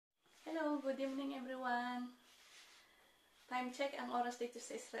Good evening everyone. Time check, ang oras dito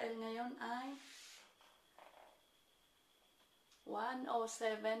sa Israel ngayon ay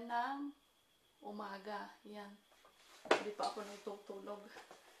 1:07 ng umaga. Yan. Hindi pa ako nagtutulog.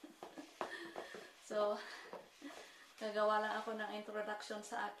 So, gagawa lang ako ng introduction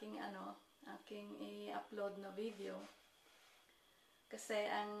sa aking aking i-upload na video. Kasi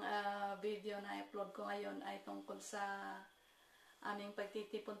ang video na i-upload ko ngayon ay tungkol sa aming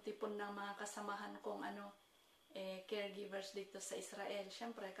pagtitipon-tipon ng mga kasamahan kong caregivers dito sa Israel.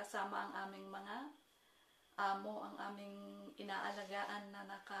 Siyempre, kasama ang aming mga amo, ang aming inaalagaan na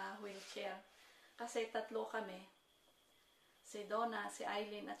naka-wheelchair. Kasi tatlo kami. Si Donna, si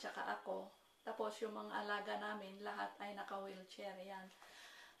Eileen at saka ako. Tapos yung mga alaga namin, lahat ay naka-wheelchair. Yan.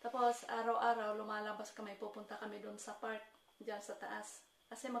 Tapos araw-araw lumalabas kami, pupunta kami doon sa park, dyan sa taas.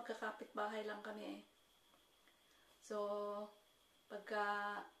 Kasi magkakapit bahay lang kami eh. So,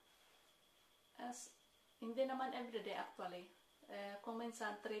 hindi naman everyday actually. Kung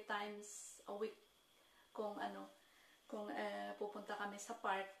minsan 3 times a week kung pupunta kami sa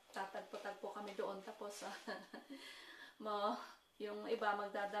park, tatagpo-tagpo kami doon, tapos yung iba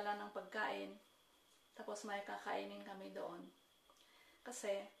magdadala ng pagkain, tapos may kakainin kami doon.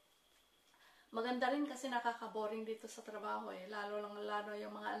 Kasi maganda rin kasi nakaka-boring dito sa trabaho eh, lalo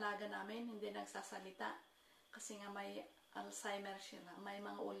yung mga alaga namin hindi nagsasalita kasi nga may Alzheimer sila, may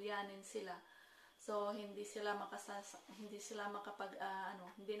mga ulyanin sila. So hindi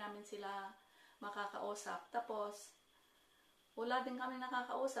namin sila makakausap. Tapos wala din kami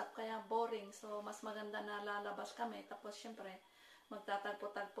nakakausap, kaya boring. So mas maganda na lalabas kami. Tapos syempre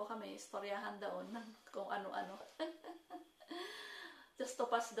magtatagpo-tagpo kami, istoryahan doon kung ano-ano. Just to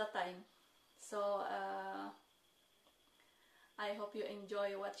pass the time. So I hope you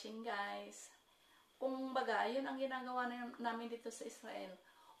enjoy watching, guys. Kung baga, yun ang ginagawa namin dito sa Israel.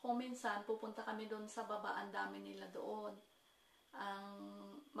 Kung minsan, pupunta kami doon sa baba, ang dami nila doon. Ang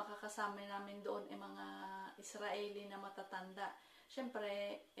makakasama namin doon ay mga Israeli na matatanda. Siyempre,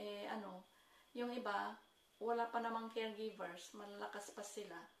 yung iba, wala pa namang caregivers, malalakas pa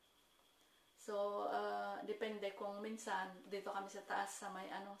sila. So, depende kung minsan, dito kami sa taas, sa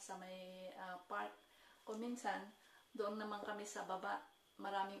may park. Kung minsan, doon naman kami sa baba.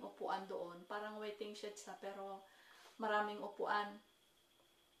 Maraming upuan doon. Parang waiting shed sa, pero maraming upuan.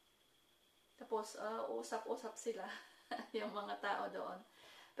 Tapos, usap-usap sila yung mga tao doon.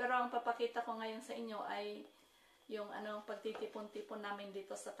 Pero ang papakita ko ngayon sa inyo ay yung pagtitipon-tipon namin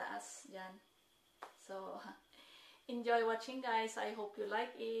dito sa taas. Yan. So, enjoy watching, guys. I hope you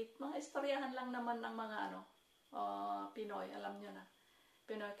like it. Mga istoryahan lang naman ng mga Pinoy. Alam nyo na.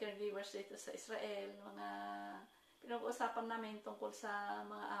 Pinoy caregivers dito sa Israel. Mga pinag-uusapan namin tungkol sa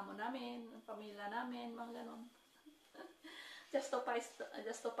mga amo namin, pamilya namin, mga ganon. just to pass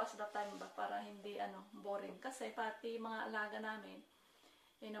the time ba, para hindi boring. Kasi pati mga alaga namin,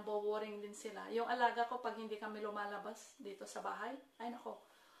 naboboring din sila. Yung alaga ko, pag hindi kami lumalabas dito sa bahay, ay nako,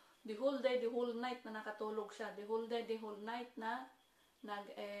 the whole day, the whole night na nakatulog siya. The whole day, the whole night na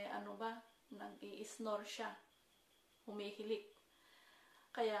nag-i-snore siya. Humihilik.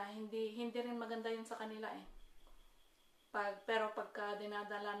 Kaya hindi rin maganda yun sa kanila eh. Pero pagka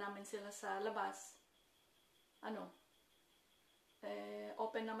dinadala namin sila sa labas,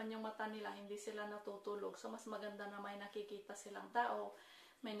 open naman yung mata nila, hindi sila natutulog. So, mas maganda na may nakikita silang tao,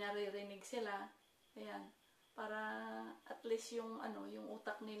 may naririnig sila. Ayan. Para at least yung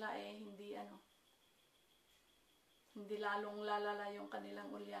utak nila hindi lalong lalala yung kanilang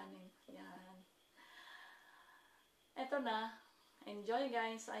ulyanin. Ayan. Eto na. Enjoy,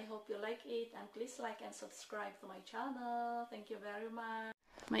 guys. I hope you like it, and please like and subscribe to my channel. Thank you very much.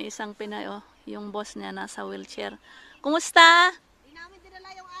 May isang Pinay, yung boss niya nasa wheelchair. Kumusta? Hindi namin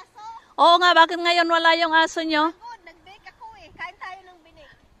dinala yung aso. Oo nga, bakit ngayon wala yung aso nyo? Nag-bake ako eh. Kain tayo ng binig.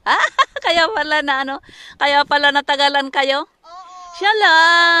 Kaya pala natagalan kayo? Oo.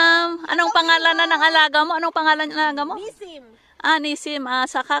 Shalom! Anong pangalan na ng alaga mo? Anong pangalan ng alaga mo? Nisim. Nisim.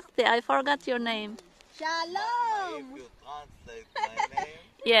 Sa Kakti. I forgot your name. Shalom! If you translate my name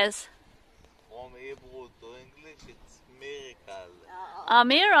Yes. from Hebrew to English, it's miracle. A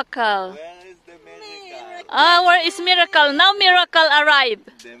miracle. Where is the miracle? Where is miracle? Now miracle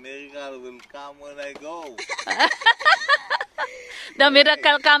arrived. The miracle will come when I go. The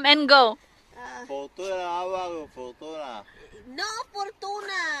miracle come and go. Fortuna, how are you, Fortuna? No,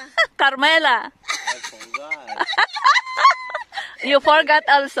 Fortuna. Carmela. I forgot. You forgot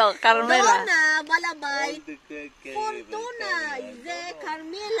also, Carmela. Donna, Balabay. All the caregivers Fortuna. I know. Ze,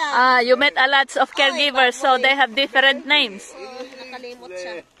 Carmela. You met a lot of caregivers, so they have different names. Nakalimot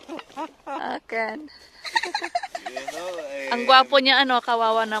siya. Okay. You know, Ang gwapo niya, ano,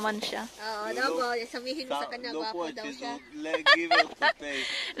 kawawa naman siya. Oo, daw po. Sabihin mo sa kanya, look gwapo what daw you siya. do. Give it to taste.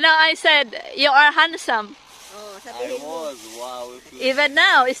 No, I said, you are handsome. Oo, I sabihin mo. was, wow. Even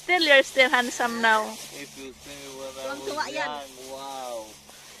now, you're still handsome now. If you see me when I Tuwang-tuwa was yan. young, wow.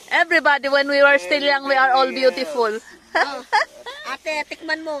 Everybody, when we were still young, we are all beautiful. Oh, ate,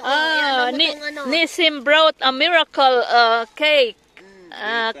 tikman mo. Oh, ayan, Ni, mo ano. Nisim brought a miracle cake.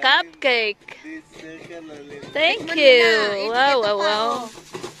 Cupcake. This circle, Thank Tikman mo you. na. Wow, Ito wow, pa, wow.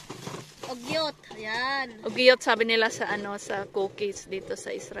 oh. Ogyot. Ayan. Ugiyot sabi nila sa ano sa cookies dito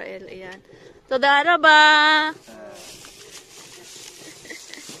sa Israel. Ayan. Todara ba?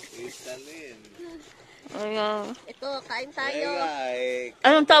 Italin. Ayan. Ito, kain tayo.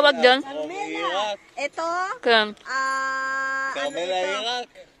 Anong tawag dyan? Iraq. Ito, Kan. ano Carmel ito? Iraq.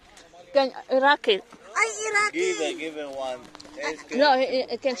 Kan Iraqi. Ay, Iraqi. Give it one. No,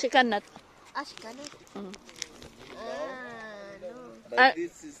 can she cannot. Ah, sikano. Mm. No. But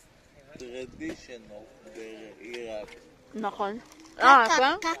this is tradition of the Iraq. Nakon.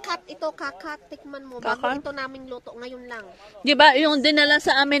 Kakat. Ito, kakat. Tikman mo. Bago Kakat? ito naming luto. Ngayon lang. Di ba yung dinala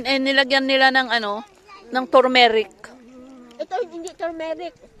sa amin nilagyan nila ng ano, ng turmeric. Ito, hindi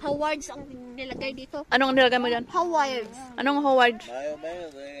turmeric. Howards ang nilagay dito. Anong nilagay mo dyan? Howards. Anong Howard?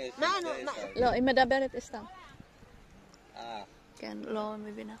 Mayonnaise. Na ano, na. Lo, imedaberet istang. Ah, Kan lo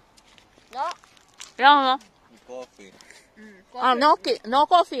maybe na. No? Yan no. coffee. No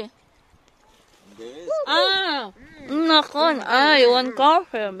coffee. There is Nakon. You want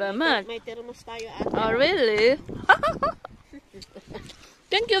coffee, Bemat? May termos tayo ate. Oh, really?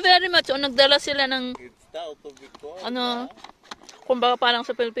 Thank you very much. O, nagdala sila ng, it's start to be cold. ano, kumbaga parang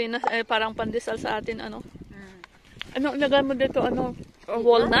sa Pilipinas, parang pandesal sa atin, ano. Ano, lagay mo dito, ano,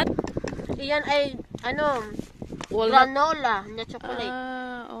 walnut? Iyan ay, ano, Walnut. granola na chocolate.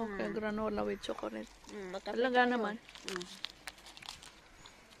 Okay, granola with chocolate. Magkape Talaga tayo. naman.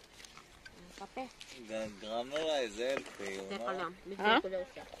 Kape. Granola is healthy, you Teka know. lang. Bigyan ko daw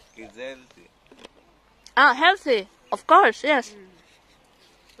siya. It's healthy. Healthy. Of course, yes.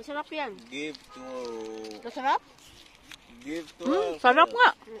 Masarap yan. Give to Masarap? Sarap nga.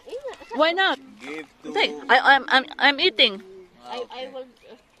 Why not? Give to Think, I'm eating. I will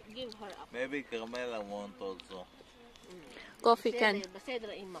give her up. maybe Carmela want also. Coffee can.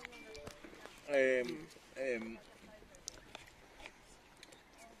 Basedra imak.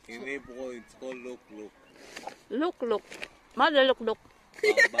 In Hebrew it's called look. Look. Mother, look.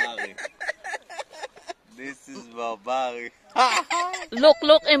 Barbaric. This is barbaric.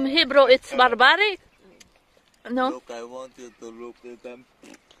 Look, in Hebrew, it's barbaric. No? Look, I want you to look at them.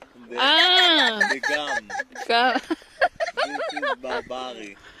 The gum. This is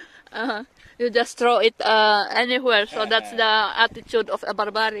barbaric. You just throw it anywhere. So that's the attitude of a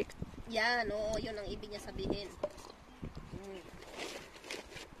barbaric. Yan, oo, yun ang ibig niya sabihin.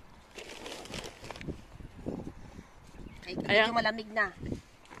 Ay, medyo malamig na.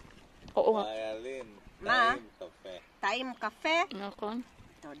 Oo nga. Violin. Ma? Time cafe. Time cafe. Nakon.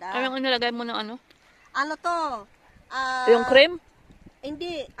 Ito daw. Anong nilagay mo ng ano? Ano to? Yung cream?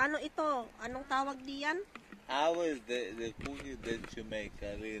 Hindi. Ano ito? Anong tawag diyan? How is the cookie that you make,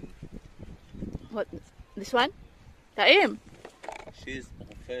 Alin? What? This one? Taim. She's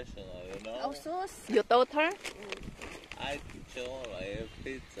professional, you know. Oh, sus. You taught her? I teach her all. I have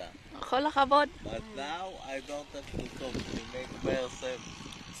pizza. Akala ka bod. But now I don't have to cook. She make by herself.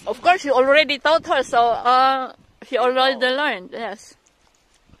 Of course, you already taught her. So, she already learned. Yes.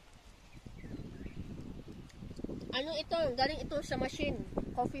 Ano ito? Galing ito sa machine.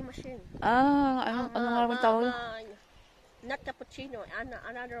 Coffee machine. Ano nga naman tawag? Not cappuccino.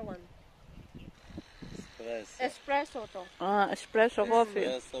 Another one. Espresso. Espresso to. Espresso coffee.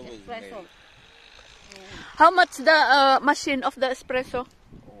 Espresso with Espresso. milk. How much the machine of the espresso?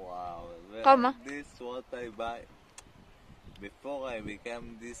 Wow. Come, This is what I buy. Before I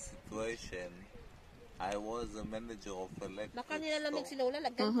became this situation, I was a manager of electric Baka nilalamig si store. Lola.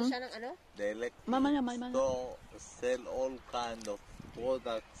 Lagyan ko siya ng ano? The electric Mama. store sell all kind of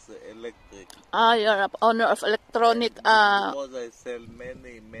products electric. You're a owner of electronic. Because I sell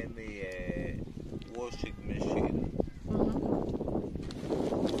many washing machine.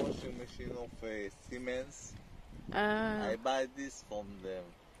 Washing machine of Siemens. I buy this from them.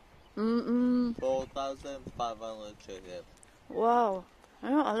 4,500 shekel. Wow. A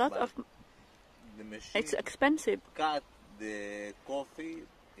lot But of. the machine It's expensive. cut the coffee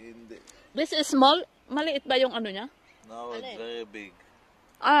in the. This is small. Maliit ba yung ano niya? Now it's very big.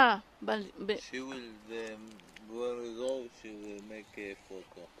 Bali. She will when we go, she will make a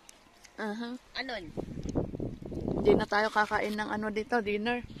photo. Ano? Hindi na tayo kakain ng ano dito,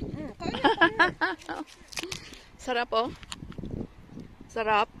 dinner. Sarap oh.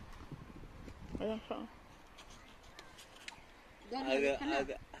 Sarap. Ayan siya.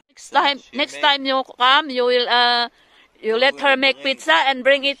 Next time you come, you will you let her make pizza and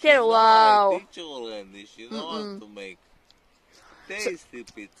bring it here. Wow. Teacher already. She knows to make tasty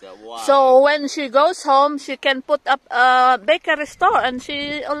pizza. Wow. So when she goes home, she can put up a bakery store, and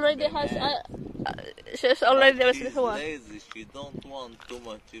she already has. She's already She's lazy. She don't want too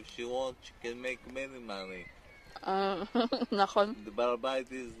much. If she wants, she can make many money. Nakon. The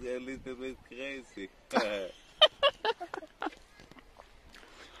barbite is a little bit crazy.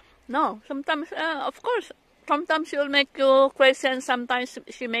 No, sometimes, of course, sometimes she'll make you crazy, and sometimes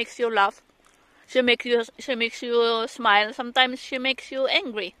she makes you laugh. She makes you smile. Sometimes she makes you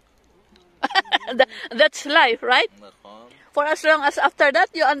angry. That's life, right? For as long as after that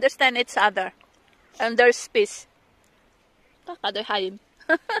you understand each other, and there's peace. Kakadahayim.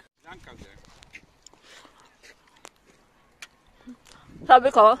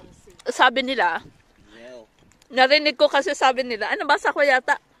 Sabi nila, narinig ko kasi sabi nila, ano basa ko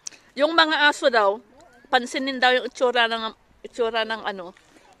yata, yung mga aso daw, pansinin daw yung itsura ng ano,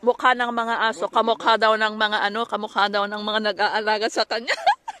 mukha ng mga aso, kamukha daw ng mga ano, kamukha daw ng mga nag-aalaga sa kanya.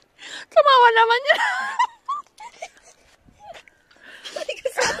 Tumawa naman niya.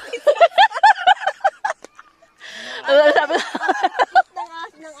 Sabi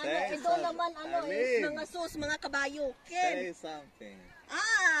ito naman is mga sus, mga kabayo. Say something.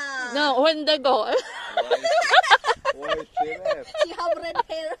 no, when they go. Why she left? She have red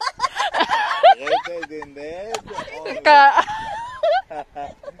hair. Redhead in the head? It's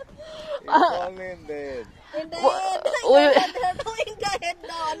only in the head. In the head. In the head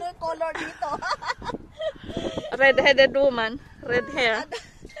daw. Ano yung color dito? Red-headed woman. Red hair.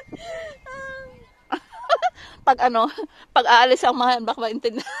 Pag aalis ang mga baka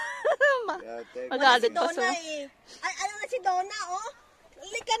maintindihan. Mag-aalit pa sa... Ay, ano na si Donna, oh?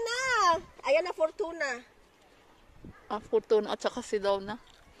 Lika na. Ayan na, Fortuna. Fortuna at saka si Donna.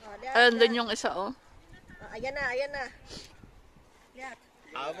 Ayan din yung isa, oh. Ayan na, ayan na.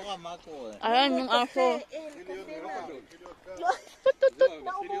 Abo ka mako eh. Ayan yung aso.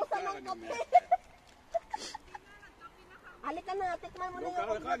 Naubusan ng kape. Halika na, tikman mo na yung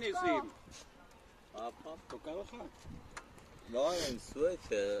ugat ko. Papa, no, in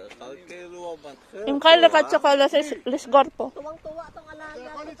sweater. Kalkilo mather. Yung kalakat saka lisgorpo. Tuwang-tuwa tong alaga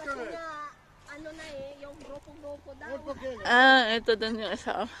ko kasi nga, ano na yung grupo-grupo daw. Ito din yung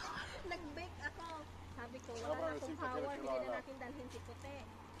isa. Nag-bake ako. Sabi ko, wala na akong power, hindi na natin dalhin si Puti.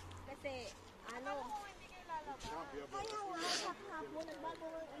 Kasi, kaya nga, kahapon, nagbago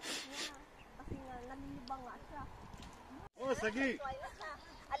ang isip niya. Kasi nga, nanilibang nga siya. Oh, Sagi!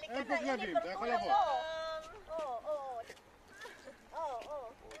 Alika na, yan ito ko.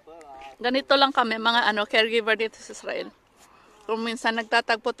 Ganito lang kami, mga caregiver dito sa Israel. Kung minsan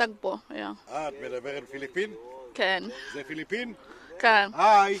nagtatagpo-tagpo. Ayan. את מדברת פיליפין? Ken. זה פיליפין? Ken.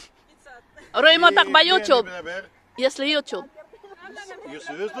 היי! רואים אותך ביוטיוב. מי מדבר? יש לי יוטיוב.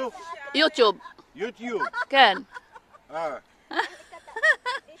 יוסף? יוטיוב. יוטיוב. כן.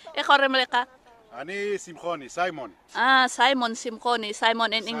 איך קוראים לך? אני שמחוני, סיימון. סיימון שמחוני.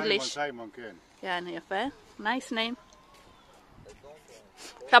 סיימון in English. סיימון, כן. Yan, יפה. Nice name.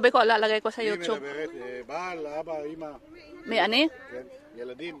 Sabi ko, lalagay ko sa מי YouTube. מדברת? בעל, אבא, אמא. מי, אני? כן.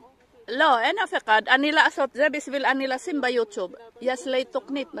 ילדים. לא, אין אף אחד. אני לעשות זה בשביל אני לשים ביוטיוב. יש לי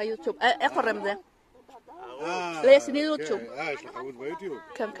תוכנית ביוטיוב. איך קוראים לזה? יש לי יוטיוב. יש לך ערוץ ביוטיוב?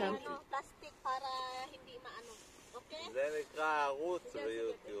 כן, כן. Plastic para hindi maano. Okay? זה נקרא ערוץ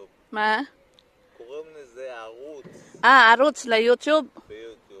ביוטיוב. מה? קוראים לזה ערוץ ערוץ ליוטיוב?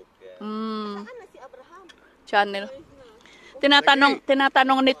 ביוטיוב, כן. Saan na si Abraham? Channel.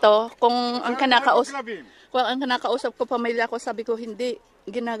 Tinatanong nito kung ang kinakausap ko pamilya ko, sabi ko hindi.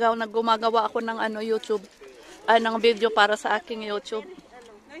 Gumagawa ako ng YouTube, ng video para sa aking YouTube.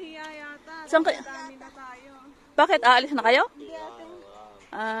 Nahiya yata. Saan kayo? Dami na tayo. Bakit? Aalis na kayo?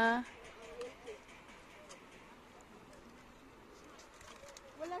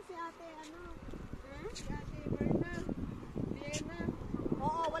 Wala si ate, Si Ate Berna. Vienna.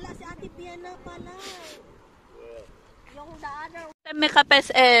 Oo, wala si ate Vienna pala. Yung the other.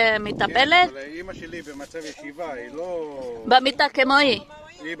 מחפש מטפלת? אבל אמא שלי במצב ישיבה, היא לא... במיטה כמוהי.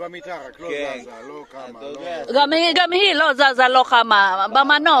 היא במיטה, רק לא כן. זזה, לא קמה, אתה לא... יודע, גם היא לא זזה, לא קמה.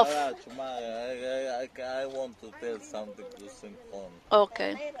 במנוף. תשמע, I want to tell something to Simchon.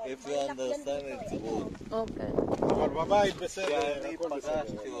 אוקיי. If you understand it's good. אוקיי. אבל בבית בסדר, אני הכל בסדר.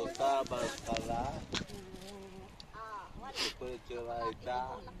 פגשתי אותה בהתחלה, המטופלת שלה הייתה...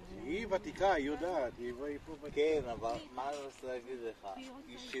 היא ותיקה, היא יודעת, היא פה ותיקה. כן, אבל מה אני רוצה להגיד לך?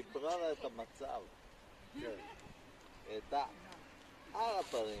 היא שיפרה לה את המצב. היא הייתה על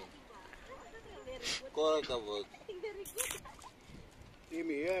הפרים. כל הכבוד. אם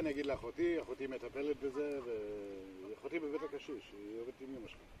יהיה, אני אגיד לאחותי, אחותי מטפלת בזה, ואחותי בבית הקשיש, היא עובדת עם אמא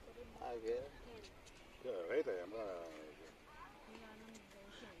שלי. כן? כן, ראית, היא אמרה...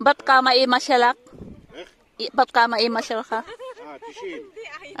 Ba't ka maima sila? איך? Ba't ka maima sila ka? 90.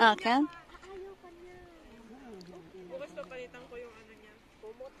 Okay. Bukas papalitan ko yung ano niya.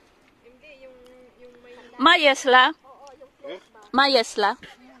 Kumot. Hindi, yung may... Mayesla? איך? Mayesla?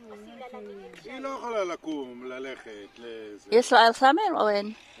 היא לא יכולה לקום, ללכת, לזה. Yes la Alzheimer o en?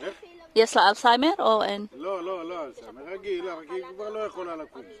 איך? Yes la Alzheimer o en? לא, לא, לא, אלצהיימר, רגיל, רק היא כבר לא יכולה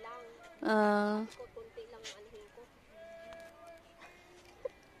לקום.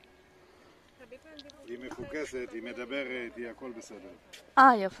 היא מפוקסת, היא מדברת, היא הכל בסדר.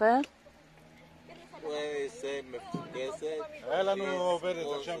 יפה. מפוקסת. היה לנו עובדת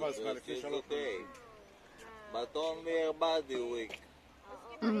עכשיו אז לפני 3 חודשים. But only her body weak.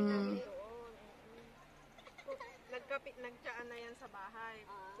 Nagtsaan na yan sa bahay.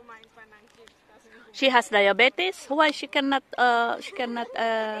 Kumain pa ng chips. She has diabetes. Why she cannot 9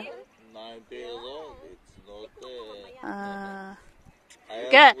 years old. It's not...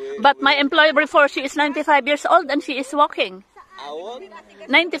 Okay, but my employer before, she is 95 years old and she is walking. What?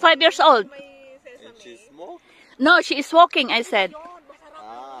 95 years old. And she smoke? No, she is walking, I said.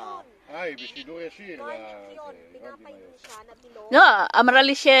 היא בשידור ישיר. No, אמרה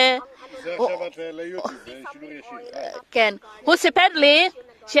לי זה עכשיו את ליוטיוב, זה שידור ישיר. כן. הוא סיפר לי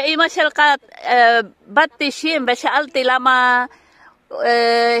שאימא שלך בת 90 ושאלתי למה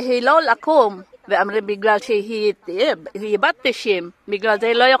היא לא לקום. ואמרי בגלל שהיא בת 90, בגלל זה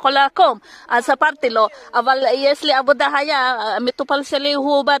היא לא יכולה לקום. אז ספרתי לו, אבל יש לי עבודה היה, המטופל שלי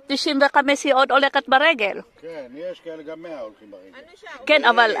הוא בת 95, היא עוד הולכת ברגל. כן, יש כאלה גם 100 הולכים ברגל. כן,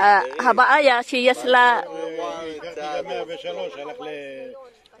 אבל הבעיה שיש לה... לקחתי גם 103,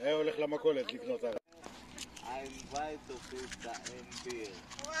 היה הולך למכולת לקנות עליו. I invite to pizza and beer.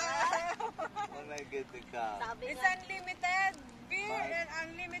 When I get the car. It's unlimited beer and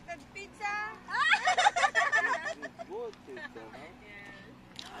unlimited pizza. Good pizza, no?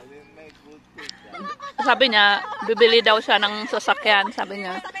 I didn't make good pizza. Sabi niya, bibili daw siya ng sasakyan, sabi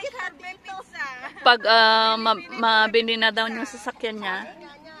niya. May carbe pizza. Pag mabili na daw yung sasakyan niya,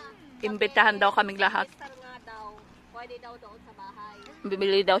 imbitahan daw kaming lahat. Pwede daw doon sa bahay.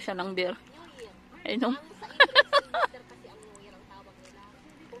 Bibili daw siya ng beer. Ay, no? Kasi ang New Year ang tawag nila.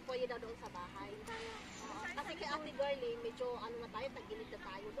 Kung pwede daw doon sa bahay. Kasi kay Ate Girlie, medyo ano na tayo, tagilid na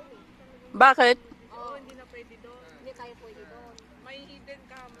tayo doon eh. Bakit? Oo, hindi na pwede doon. Hindi tayo pwede doon. May hidden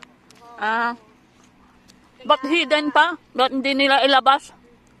cam. Ba't hidden pa? Ba't hindi nila ilabas?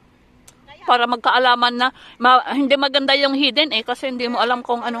 Para magkaalaman na. Hindi maganda yung hidden eh, kasi hindi mo alam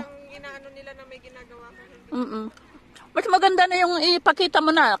kung ano. Ang inaano nila na may ginagawa ka hindi. Mas maganda na yung ipakita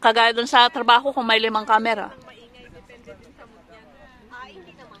mo na, kagaya dun sa trabaho kung may 5 camera. Maingay, depende din sa mood yan.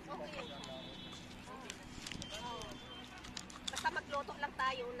 Hindi naman. Okay yan. Basta magluto lang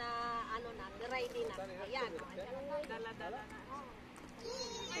tayo na ano na, ready na. Ayan. Dala-dala na.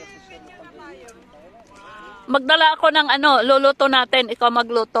 Ninyo na tayo. Magdala ako ng ano, luluto natin, ikaw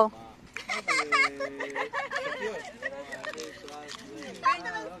magluto.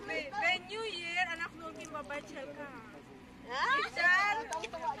 May New Year, anak nulking babachel ka.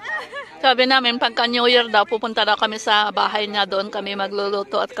 Sabi namin, pagka New Year daw, pupunta daw kami sa bahay niya, doon kami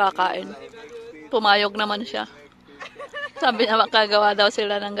magluluto at kakain. Pumayog naman siya. Sabi niya, makagawa daw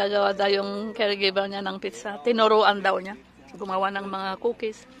sila ng gagawa daw yung caregiver niya ng pizza. Tinuruan daw niya. Gumawa ng mga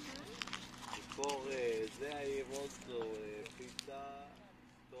cookies. זה העיר אוסלו, פיצה,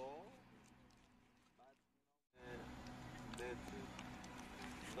 טוב. That's it.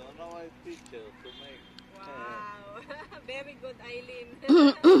 So now I picture to make. Wow. Very good, Eileen.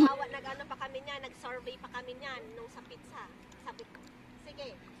 Nag-ano pa kami niyan, nag-survey pa kami niyan nung sa pizza. Sabi ko,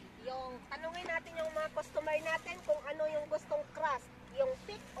 sige, yung tanungin natin yung mga customer natin kung ano yung gustong crust, yung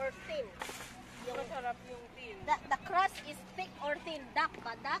thick or thin. Yung, Masarap yung team. the crust is thick or thin, duck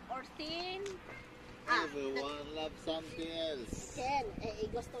ba? Duck or thin? Everyone loves something else. Ken,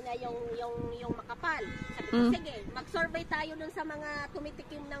 gusto niya yung makapal. Sabi ko, sige, mag-survey tayo dun sa mga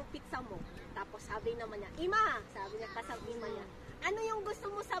tumitikim ng pizza mo. Tapos sabi naman niya, Ima, sabi niya kasama Ima niya, ano yung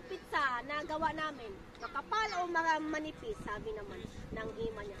gusto mo sa pizza na gawa namin? Makapal o mga manipis? Sabi naman ng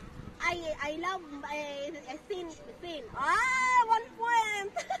Ima niya. I love thin. 1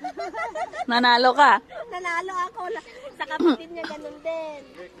 point! Nanalo ka. Nanalo ako. Sa kapatid niya ganun din.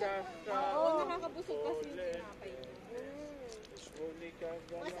 Oo, nakakabusog kasi yung tinapay.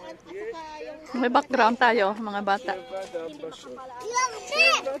 Mas at saka yung May background tayo, mga bata. hindi makapal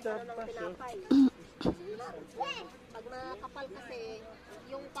ang tinapay. Pag nakapal kasi,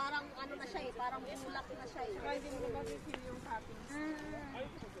 yung parang ano na siya eh, parang bulak na siya eh. Kaya hindi mo mapipil yung toppings.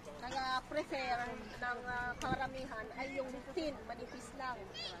 Kaya prefer ng karamihan ay yung thin, manipis lang.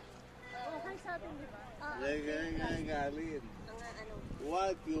 Okay sa atin, di ba? רגע, אלין. Ano,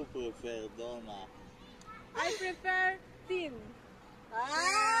 What you prefer, Donna? I prefer thin.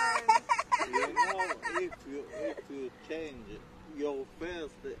 You know, if you change your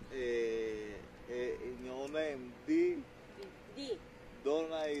first in your name D, di.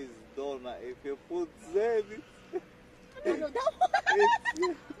 Donna is Donna. If you put Z, Ano daw?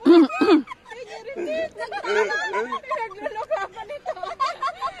 Nagluluka pa nito.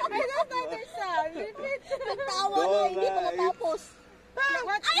 I don't understand. Repeat. Nagtawa na, hindi pa natapos.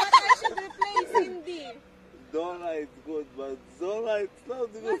 What I should replace in D? Donna is good, but Zona it's not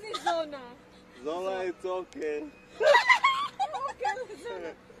What good. is Zona? Zona it's okay.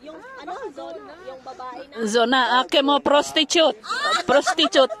 Yung ano, zona, yung babae na. Zona, ake mo prostitute.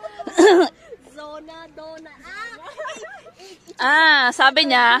 Prostitute. Zona, dona. Sabi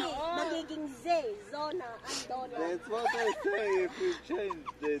niya, Magiging Z, zona, and dona. That's what I say if you change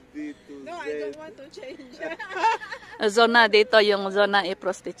the D to No, Z. I don't want to change. zona dito, yung zona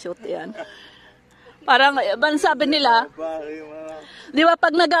i-prostitute yan. Parang, sabi nila, Bari mo. di ba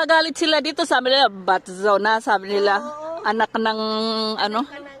pag nagagalit sila dito, sabi nila, bat zona, sabi nila, anak ng, ano,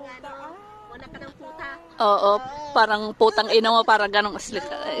 Wala ka ng puta. oo, parang putang ina mo, parang ganong,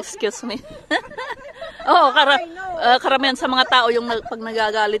 excuse me. Oo, karamihan sa mga tao, yung pag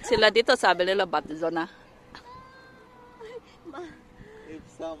nagagalit sila dito, sabi nila, bat zona. If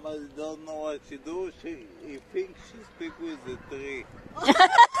somebody don't know what she do, he thinks she speak with the tree.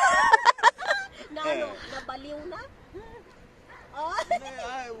 Na ano, nabaliw na? Oh,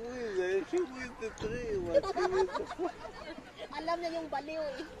 I with her, she with the tree. What she with the alam niya yung baliw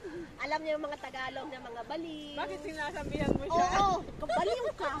eh. Alam niya yung mga Tagalog na mga baliw. Bakit sinasabihan mo siya? Oo, baliw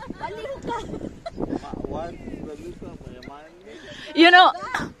ka, baliw ka. What the little remind me?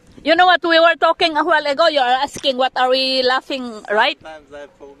 You know what we were talking a while ago? You are asking what are we laughing, right? Sometimes I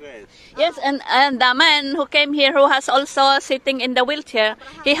forget. Yes, and the man who came here who has also sitting in the wheelchair,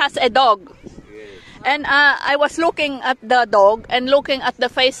 he has a dog. Yes. And I was looking at the dog and looking at the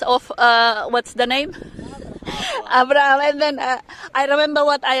face of, what's the name? Abraham. And then I remember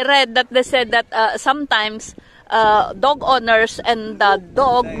what I read that they said that sometimes dog owners and the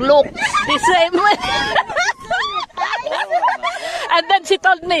dog look the same way. And then she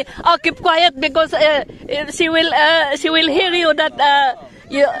told me, "Oh, keep quiet because she will hear you that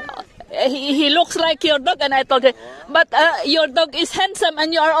he looks like your dog." And I told her, "But your dog is handsome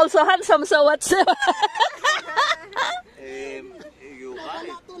and you are also handsome. So what's?" You're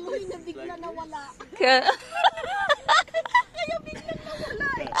right. Tuloy na bigla nawala.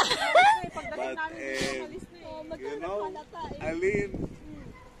 But you know, Aline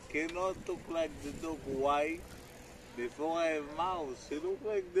cannot look like the dog. Why? Before I have mouse, she look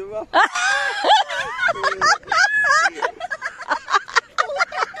like the mouse. When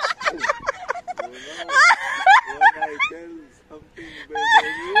I tell something bad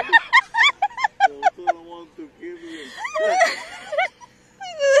on you, you don't want to kill you.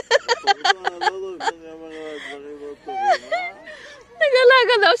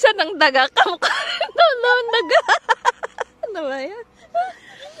 Nagalaga daw siya ng daga. Kamukha ng daga. Ano ba yan?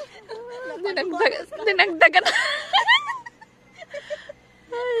 Dinagdagan.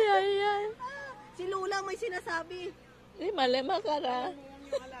 Ay. Si Lula may sinasabi. Di malema ka na.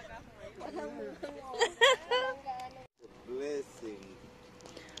 Blessing.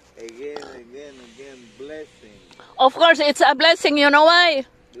 Again, blessing. Of course, it's a blessing. You know why?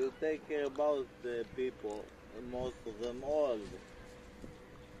 You take care about the people, most of them old.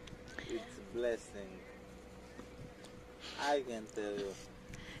 It's a blessing. I can tell you.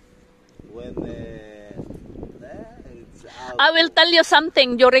 When it's out. I will tell you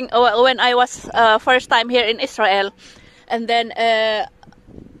something during when I was first time here in Israel, and then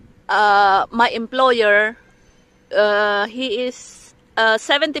my employer, he is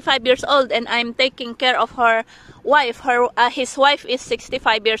 75 years old, and I'm taking care of her wife. His wife is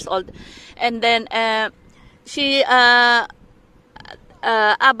 65 years old, and then she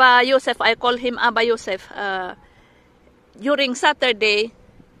Abba Yosef, I call him Abba Yosef. During Saturday,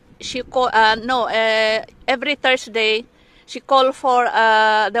 she every Thursday she called for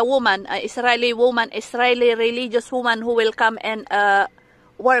the woman, Israeli religious woman who will come and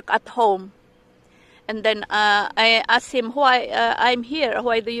work at home. And then I asked him, why I'm here?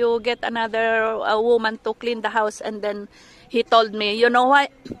 Why do you get another woman to clean the house? And then he told me, you know why?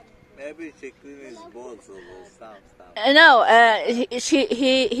 Maybe she cleaned his balls or some stuff. No,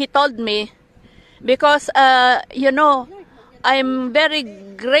 he told me, because you know, I'm very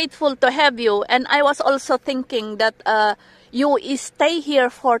grateful to have you, and I was also thinking that you stay here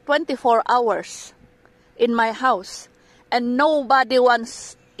for 24 hours in my house, and nobody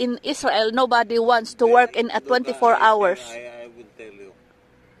wants in Israel. Nobody wants to work in 24 hours. I will tell you.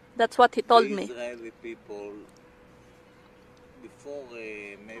 That's what he told The me. Israeli people, before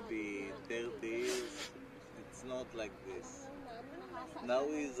maybe 30 years, it's not like this. Now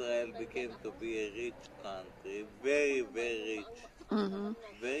Israel became to be a rich country, very, very rich,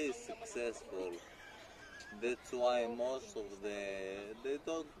 very successful. That's why most of they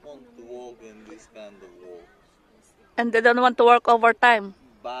don't want to work in this kind of work. And they don't want to work overtime.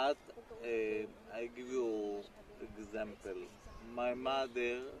 But I give you example. My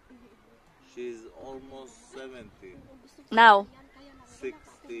mother, she's almost 70, Now,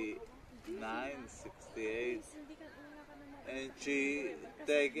 69, 68, and she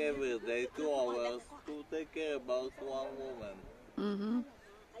take every day 2 hours to take care about one woman.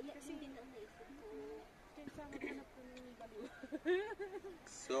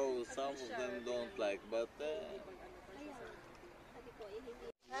 So some of them don't like, but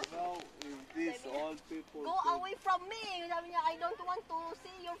you know, if these old people Go away from me. Sabi niya, I don't want to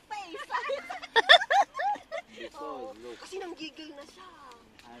see your face. because look, Kasi nanggigil na siya.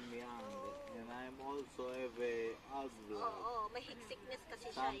 I'm young and I'm also have a husband. Oo, may sickness kasi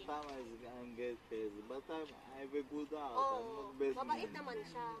siya eh. Sometimes I get crazy, but I have a good heart. I'm Oo, not bad mabait man. naman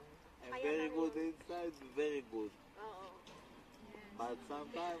siya. I'm very good inside, very good. Oo. But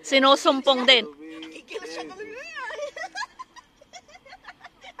sometimes sinusumpong din. to be Gigil siya crazy.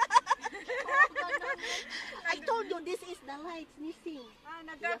 I told you, this is the lights missing.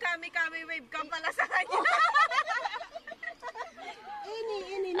 Nagkakami-kami wave ka pala sa kanya.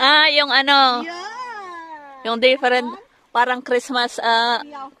 Ini. Yung ano, Yeah. yung different, parang Christmas,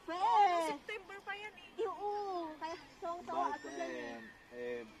 Yeah, September pa yan eh. Oo, kaya sawang-sawa But ako dyan.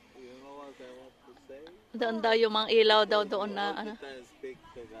 you know what I want to say? doon daw yung mga ilaw daw doon na, All ano. the time speak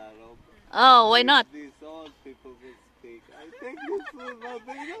Tagalog. Oh, why not? These old people will speak. I think this is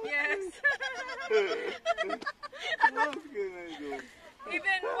nothing else. Yes. What can I do?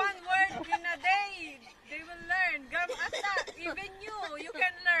 Even one word in a day, they will learn. Gamata, even you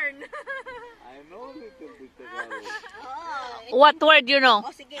can learn. I know a little bit Tagalog. What word you know?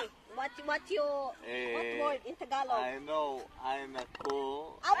 Oh, sige. What word in Tagalog? I know, ay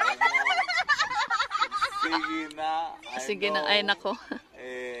nako. Ah, I know, sige na. Sige na, ay nako.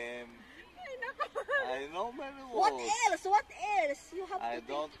 I know many What words. else? What else? You have I to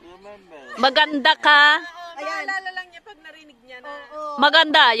don't remember. Maganda ka. Oo, Ayan. maalala lang niya pag narinig niya na. Oo.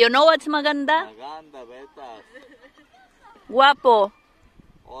 Maganda. You know what's maganda? Maganda, betas. Guwapo.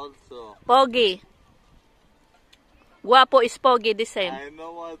 Also, Pogi. Guwapo is pogi, the same. I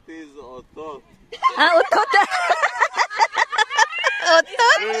know what is otot. Ah, utot.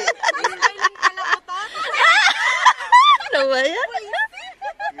 Utot? Smiling pala ko to. Ano ba yan?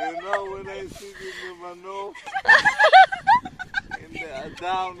 You know when I sit in the manok, in the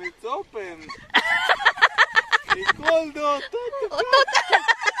down it's open. It's called otot.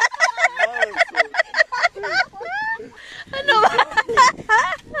 Ano ba?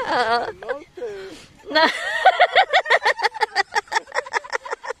 Na.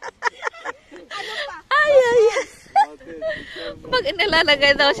 Ay, ay. Pag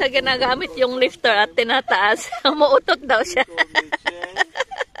inilalagay daw siya, ginagamit yung lifter at tinataas. Umuutot daw siya.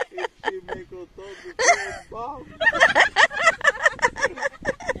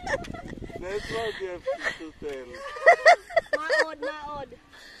 That's what you have to tell.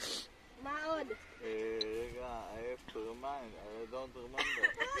 Maod. I have to remind. I don't remember.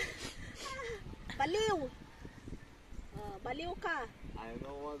 Baliw. Baliw ka. I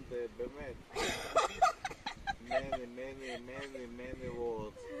know what the bemet. Many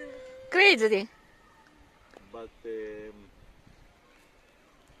words. Crazy. But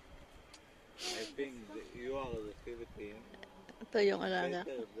I think that you are the Philippine Ito yung alaga.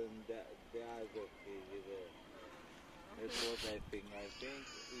 better than the other people. That's what I think. I think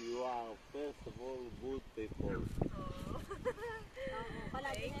you are first of all good people.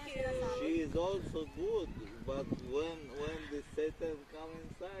 Palagi Thank niya you. sinasabi. She is also good, but when the Satan come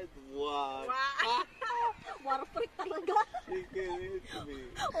inside, what? War freak talaga. She can hit me.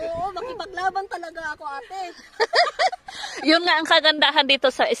 Oo, makipaglaban talaga ako, ate. Yun nga ang kagandahan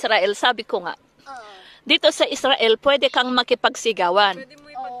dito sa Israel, sabi ko nga. Dito sa Israel, pwede kang makipagsigawan. Pwede mo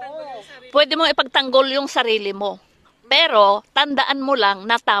ipagtanggol yung sarili pwede mo ipagtanggol yung sarili mo. Pero, tandaan mo lang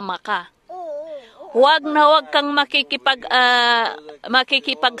na tama ka. Huwag na huwag kang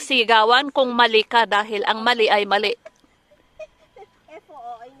makikipagsigawan kung mali ka dahil ang mali ay mali.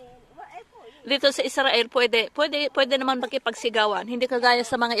 Dito sa Israel, pwede naman makipagsigawan. Hindi kagaya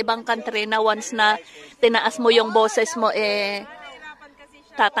sa mga ibang country na once na tinaas mo yung boses mo,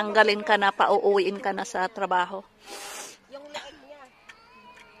 tatanggalin ka na, pauuwiin ka na sa trabaho. Yung leeg niya.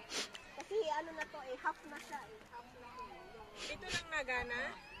 Kasi ano na to half na siya half na siya. Ito lang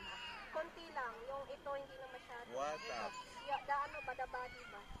nagana? Konti lang. Yung ito hindi na masyado. What up? The body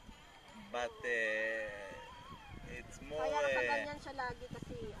ba? But it's more... Kaya nakaganyan siya lagi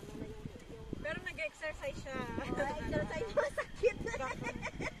kasi ano na yung Pero nag-exercise siya. exercise mo sakit.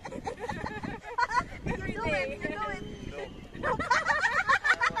 Every Do day. it.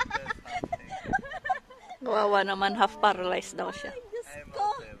 Kawawa naman, half paralyzed daw siya. I'm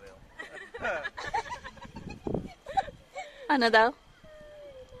not able. Ano daw?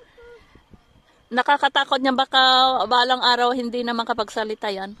 Nakakatakot niya baka balang araw hindi na makapagsalita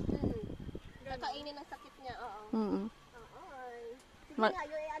yan. Kakainin ang sakit niya, oo. Mm. Sige nga,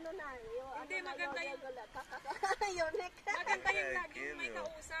 yung ano na. Hindi, maganda yung... Yung neck. Maganda yung lagi may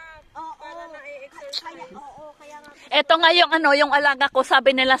kausap. Oo. Para na-exercise. Kaya nga. Eto nga yung yung alaga ko,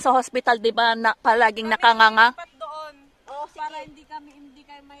 sabi nila sa hospital, di ba, na, palaging nakanganga? Dapat doon. Sige. Para hindi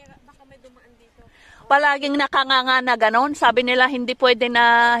kayo mahirap. Baka may dumaan dito. Palaging nakanganga na ganon. Sabi nila hindi pwede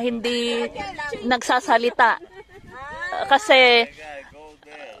na hindi nagsasalita. Kasi Go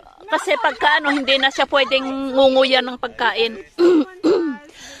there. pagka hindi na siya pwedeng ngunguyan ng pagkain.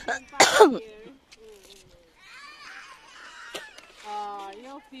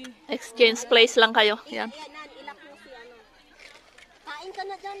 Exchange place lang kayo. Yan. Ayan, ilak mo si ano. Kain ka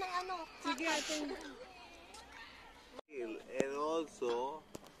na dyan ng ano. Sige, ate. And also,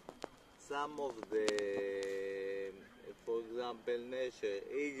 some of the, for example, nature,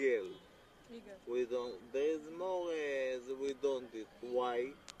 eagle. We don't, there is more, we don't eat.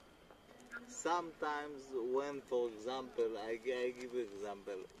 Why? Sometimes when, for example, I give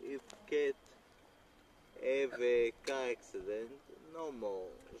example, if cat have a car accident, no more.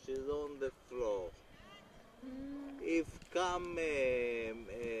 She's on the floor. If come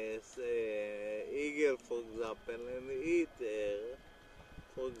eagle, for example, and eat her,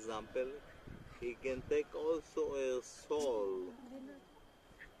 for example, he can take also her soul.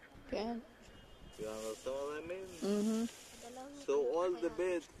 Okay. You understand what I mean? Mhm. So all the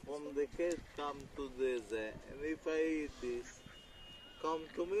bad from the cat come to this, and if I eat this, come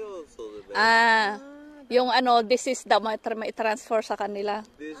to me also the bad. Yung this is the may transfer sa kanila.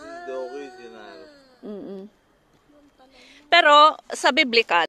 This is the original. Pero sa biblical,